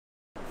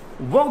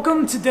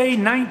Welcome to day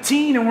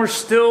 19 and we're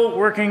still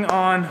working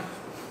on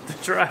the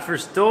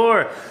driver's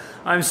door.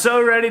 I'm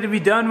so ready to be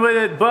done with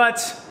it,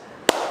 but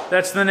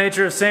that's the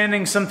nature of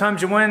sanding.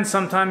 Sometimes you win,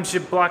 sometimes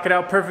you block it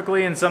out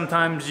perfectly, and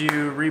sometimes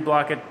you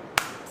re-block it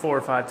 4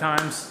 or 5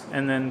 times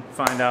and then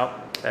find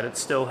out that it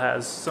still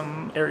has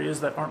some areas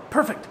that aren't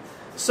perfect.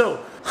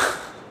 So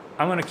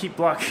I'm gonna keep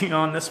blocking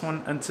on this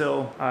one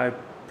until I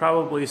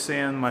probably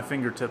sand my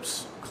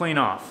fingertips clean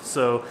off.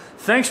 So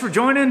thanks for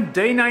joining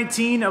day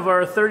 19 of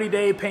our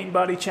 30-day paint and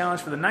body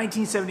challenge for the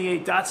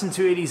 1978 Datsun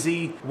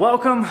 280Z.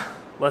 Welcome,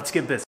 let's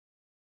get busy.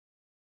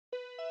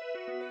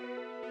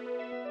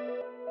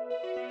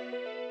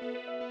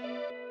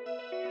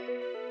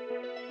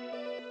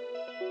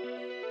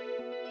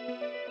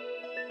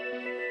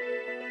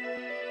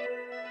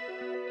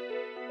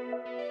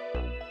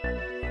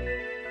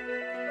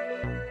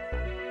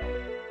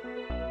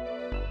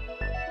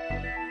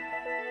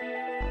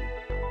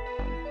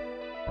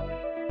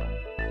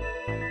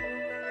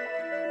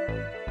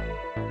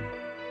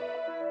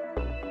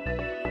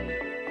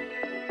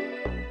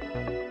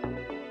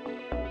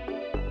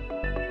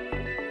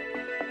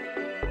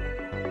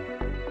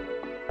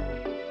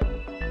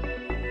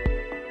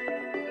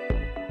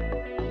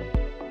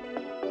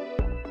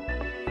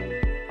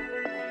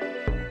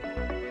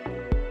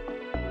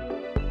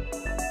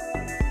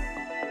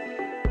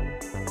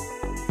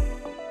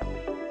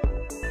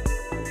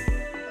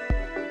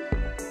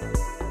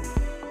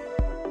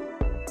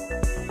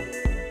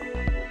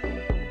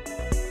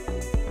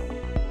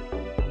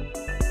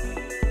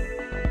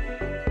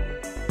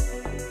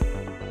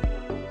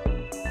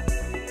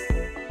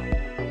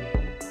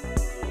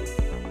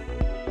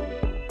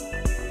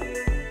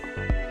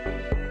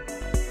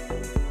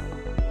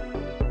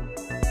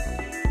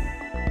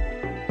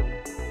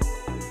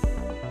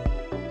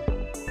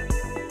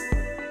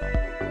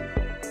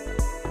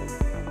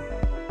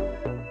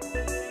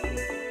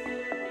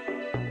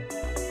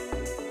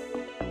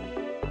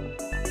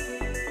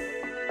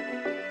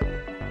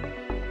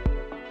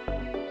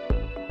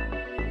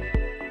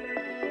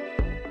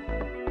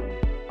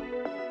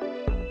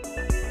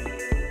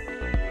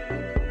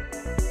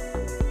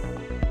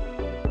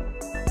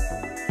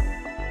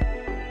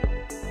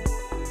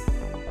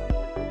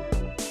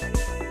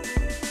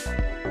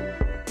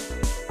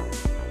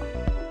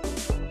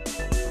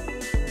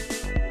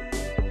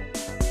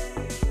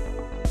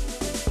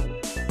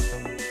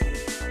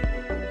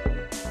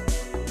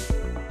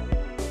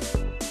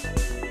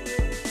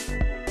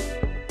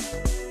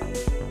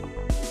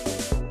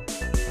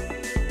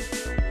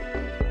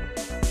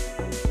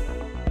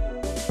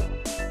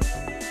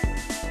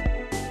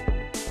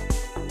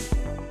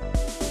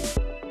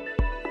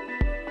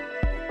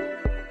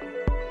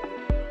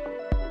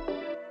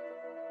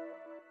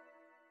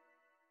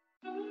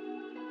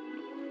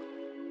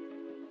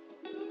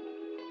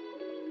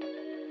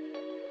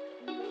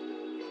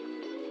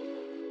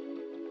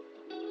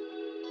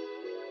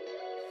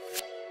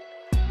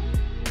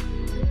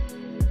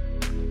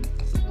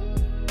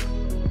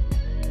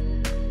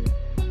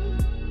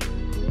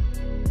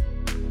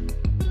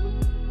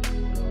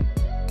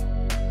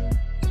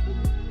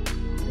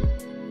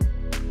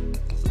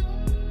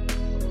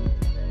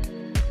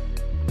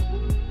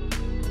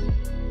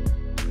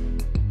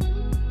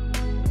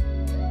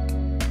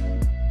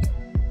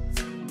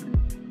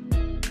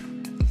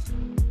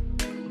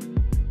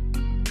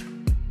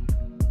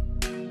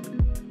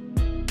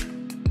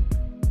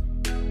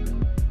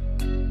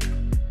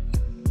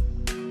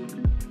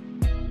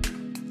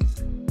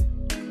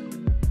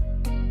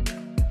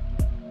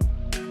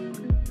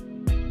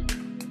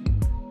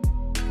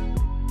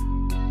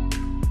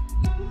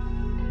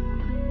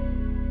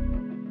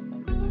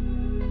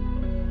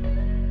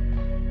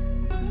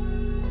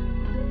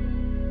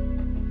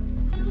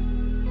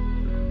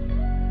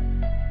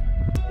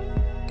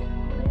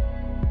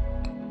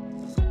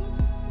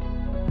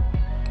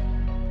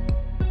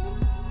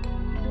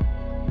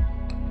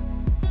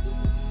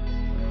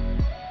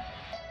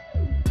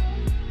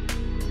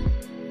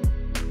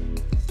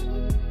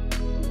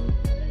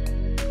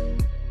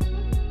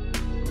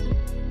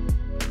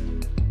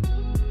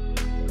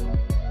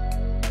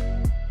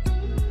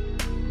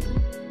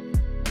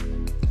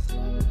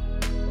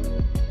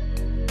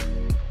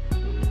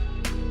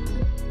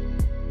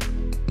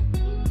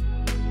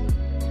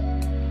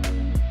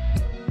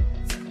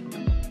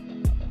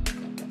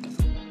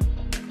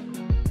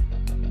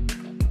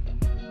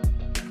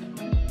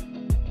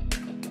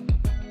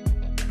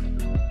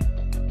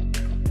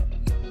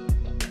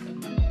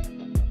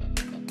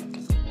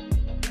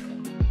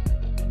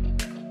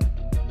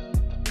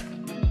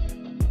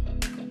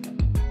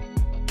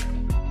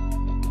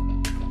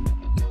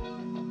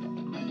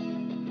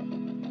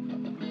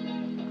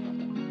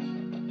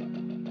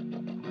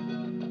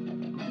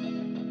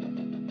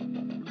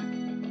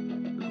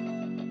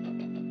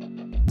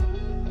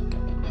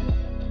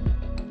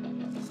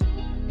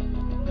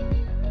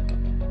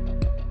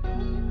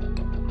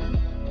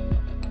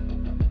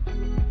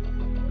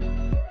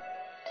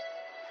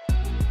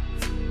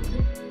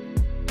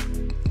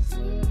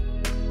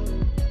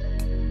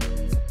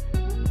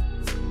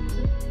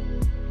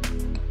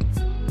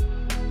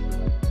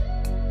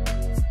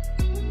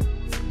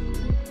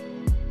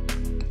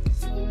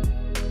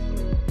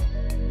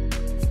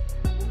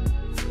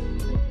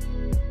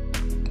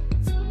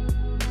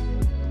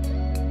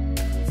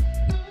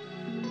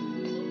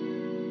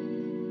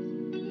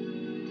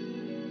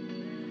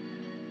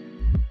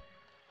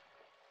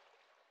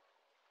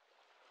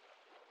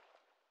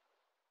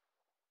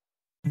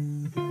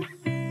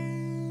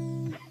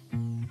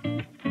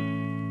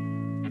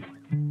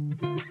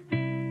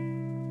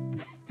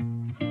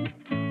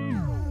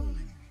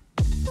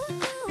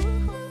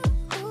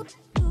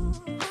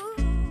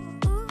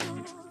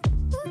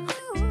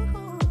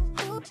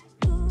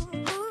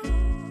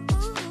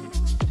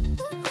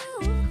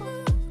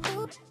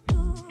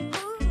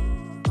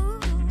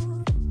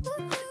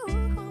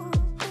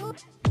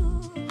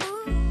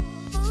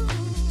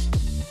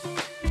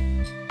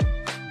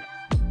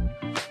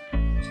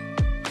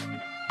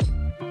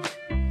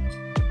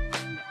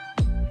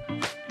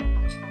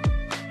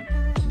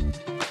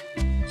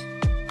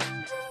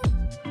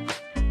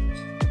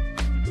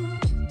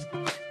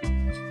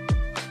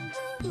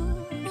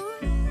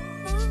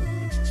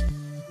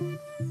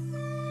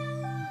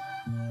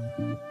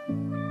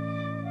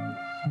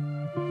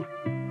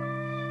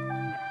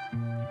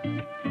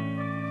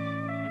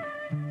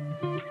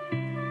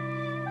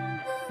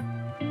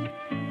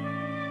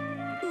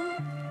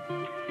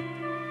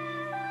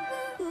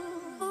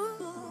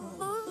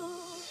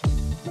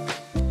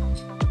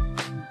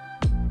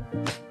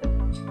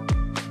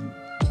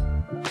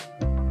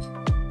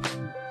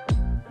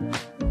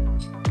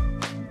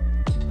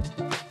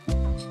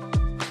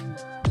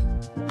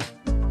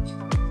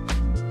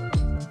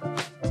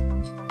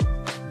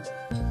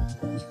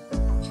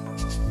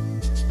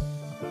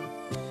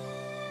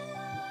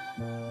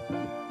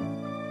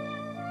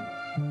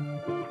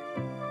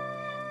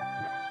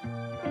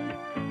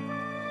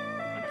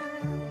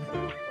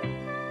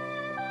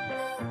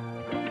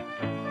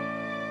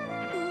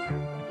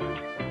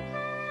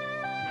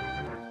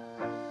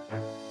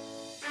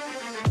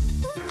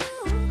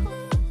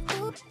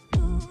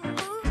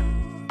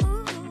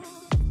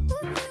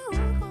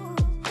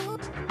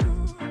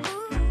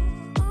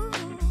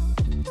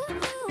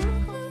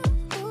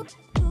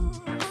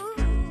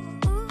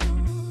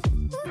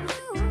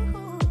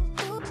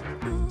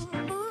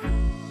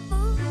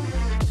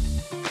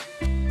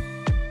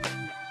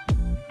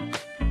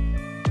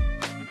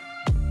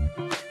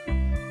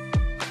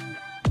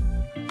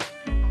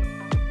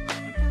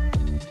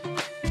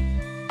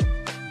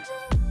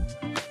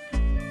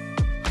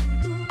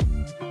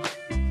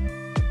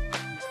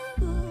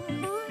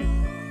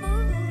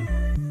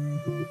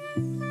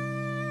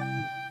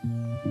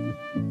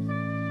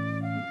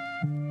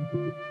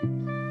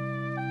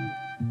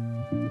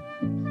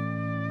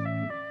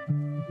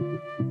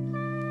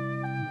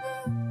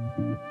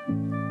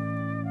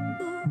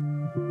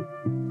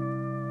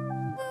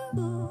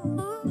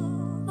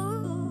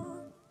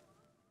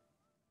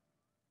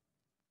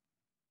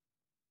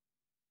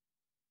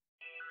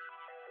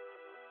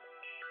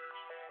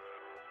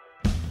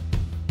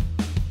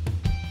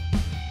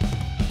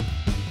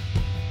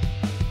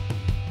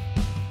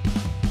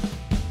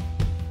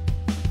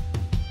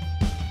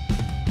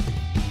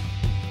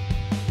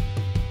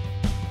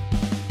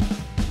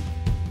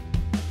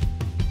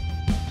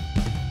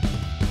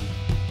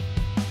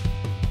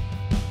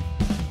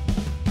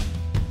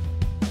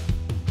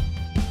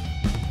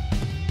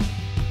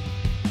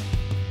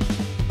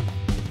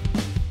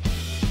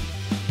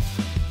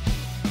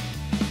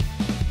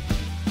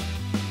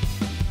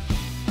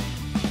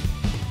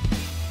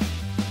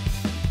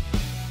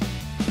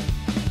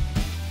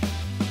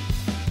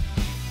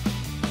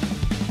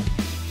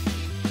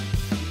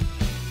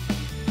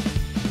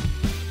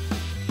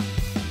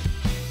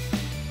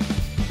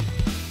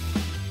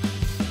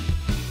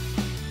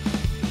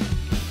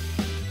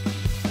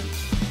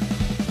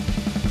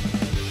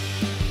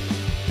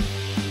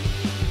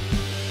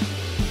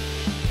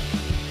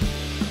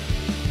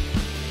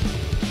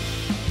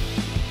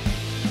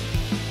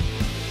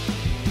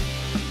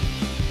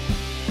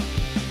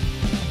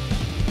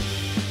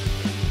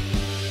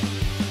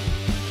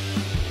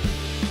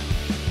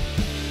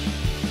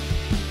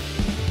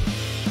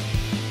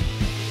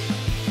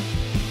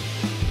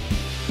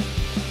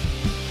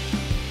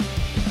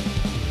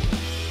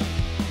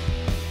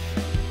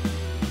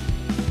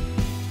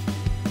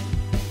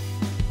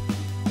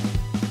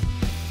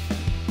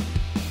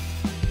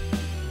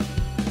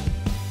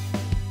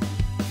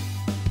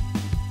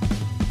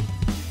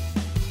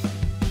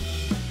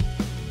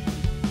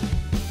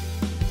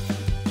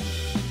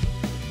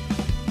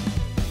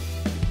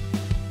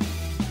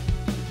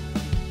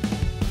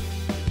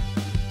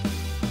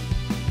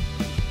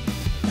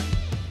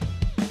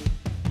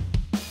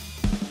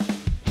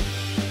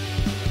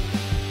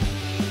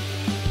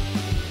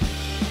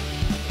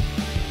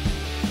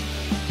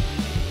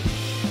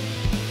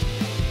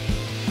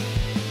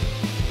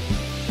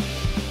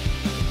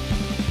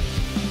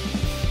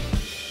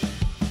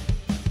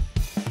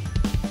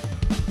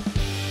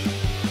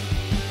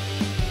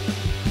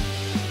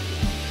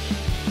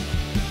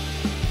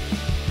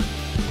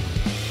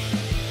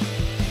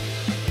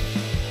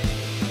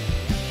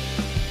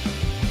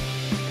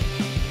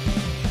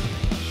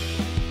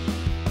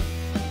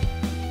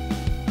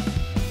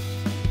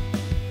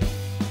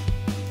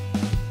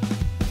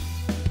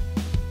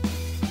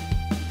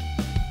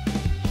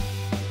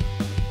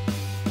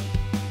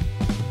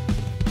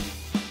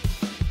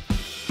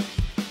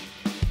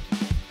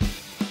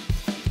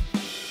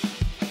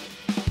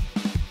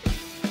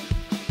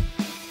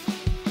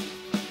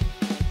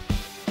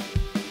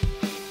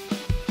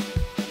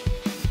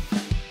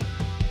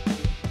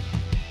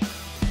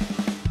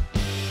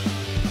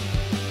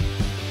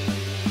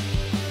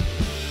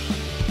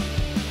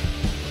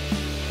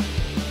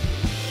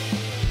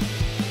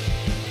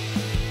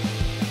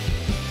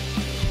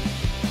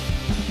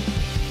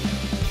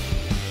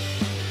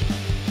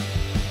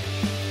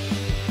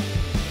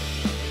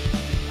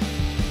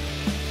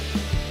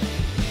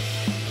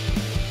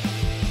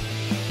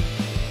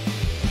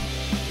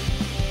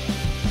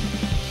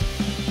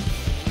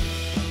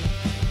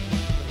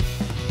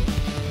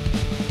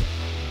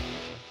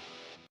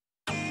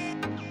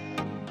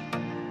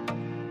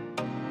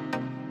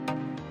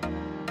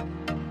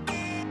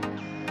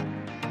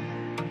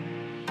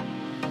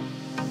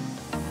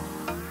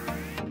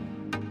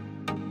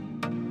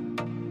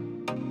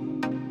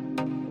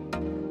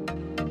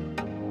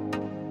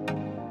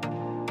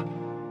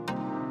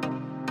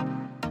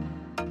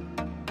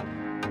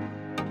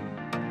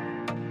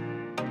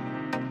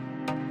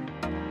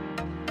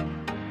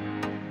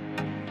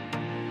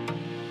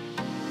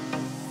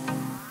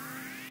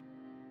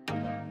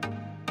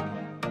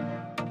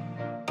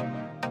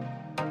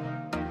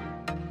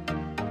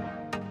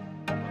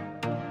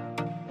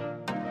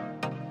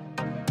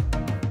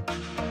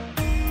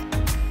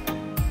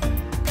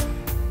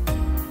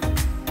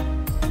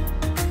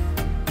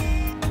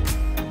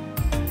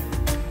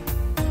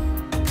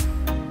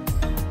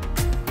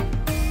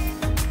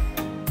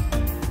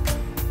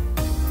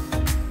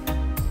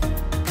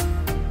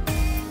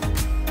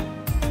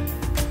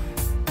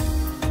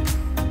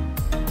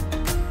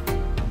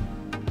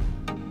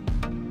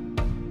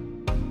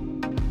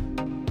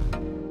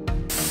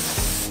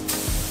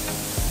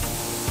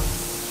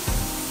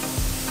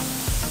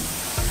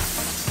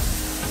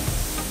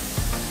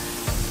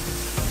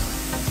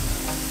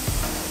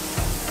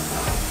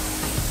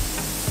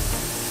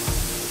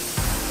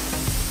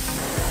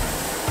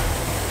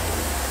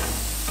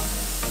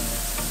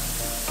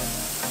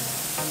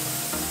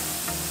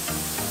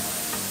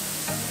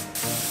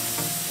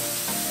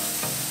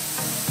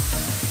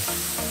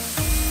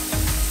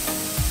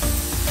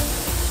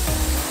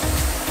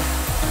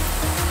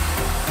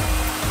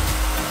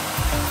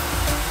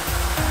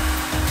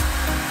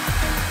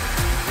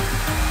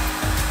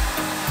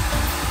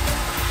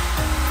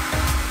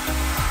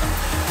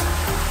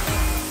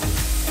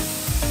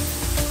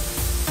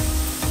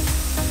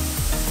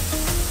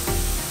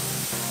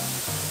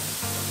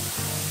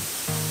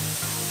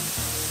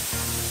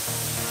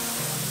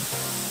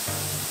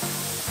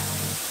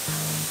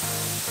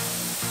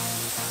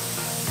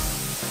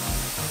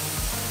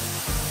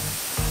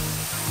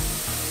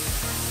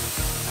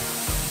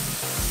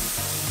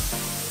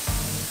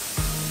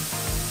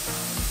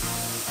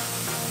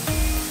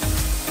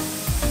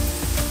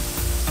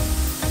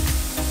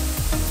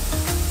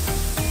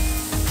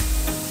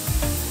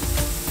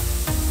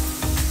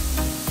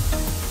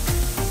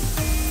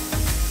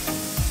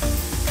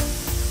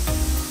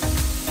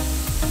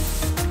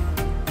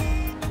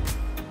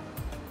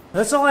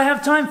 that's all I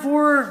have time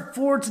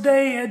for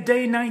today at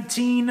day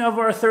 19 of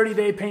our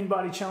 30-day paint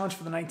body challenge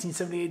for the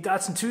 1978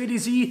 Datsun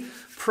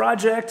 280Z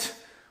project.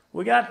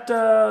 We got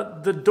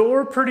the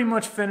door pretty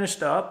much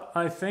finished up.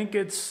 I think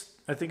it's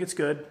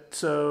good.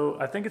 So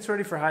I think it's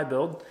ready for high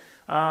build.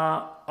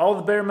 All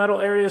the bare metal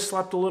areas,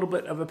 slapped a little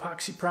bit of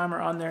epoxy primer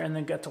on there, and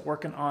then got to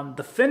working on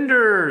the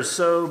fenders.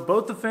 So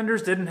both the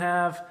fenders didn't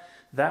have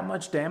that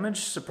much damage,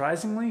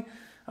 surprisingly.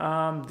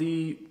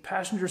 The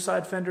passenger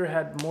side fender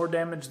had more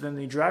damage than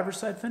the driver's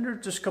side fender,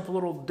 just a couple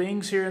little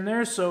dings here and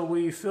there. So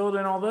we filled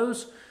in all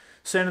those,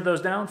 sanded those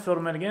down, filled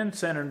them in again,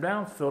 sanded them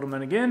down, filled them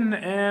in again,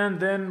 and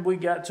then we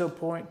got to a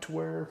point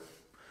where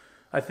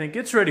I think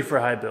it's ready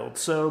for high build.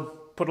 So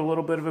put a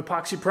little bit of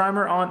epoxy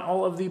primer on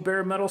all of the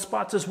bare metal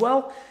spots as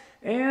well,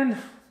 and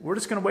we're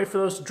just going to wait for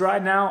those to dry.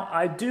 Now,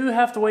 I do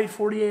have to wait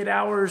 48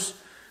 hours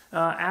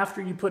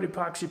after you put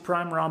epoxy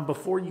primer on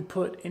before you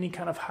put any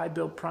kind of high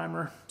build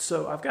primer.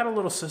 So I've got a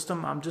little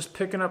system. I'm just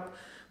picking up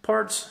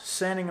parts,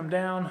 sanding them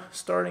down,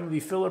 starting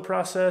the filler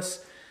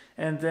process,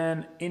 and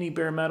then any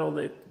bare metal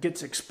that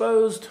gets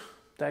exposed,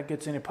 that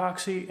gets in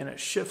epoxy, and it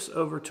shifts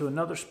over to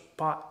another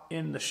spot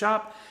in the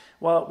shop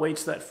while it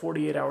waits that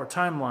 48-hour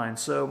timeline.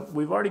 So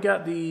we've already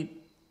got the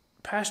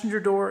passenger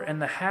door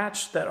and the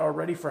hatch that are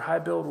ready for high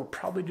build. We'll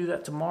probably do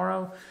that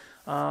tomorrow,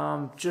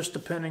 just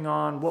depending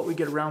on what we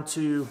get around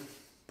to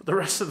the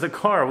rest of the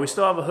car. We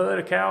still have a hood,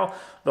 a cowl,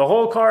 the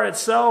whole car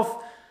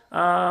itself,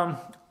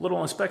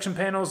 little inspection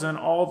panels, and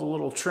all the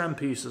little trim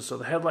pieces. So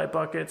the headlight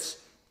buckets,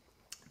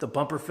 the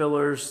bumper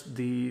fillers,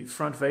 the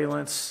front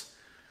valence.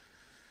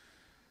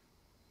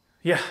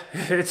 Yeah,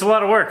 it's a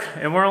lot of work,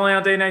 and we're only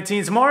on day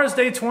 19. Tomorrow's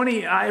day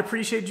 20. I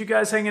appreciate you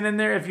guys hanging in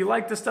there. If you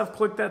like this stuff,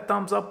 click that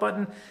thumbs up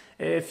button.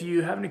 If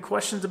you have any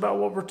questions about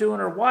what we're doing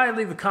or why,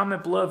 leave a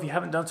comment below. If you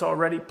haven't done so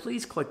already,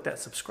 please click that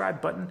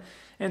subscribe button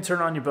and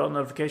turn on your bell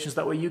notifications.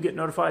 That way you get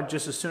notified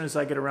just as soon as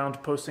I get around to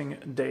posting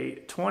day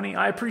 20.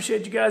 I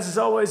appreciate you guys as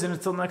always, and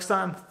until next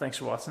time, thanks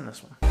for watching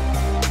this one.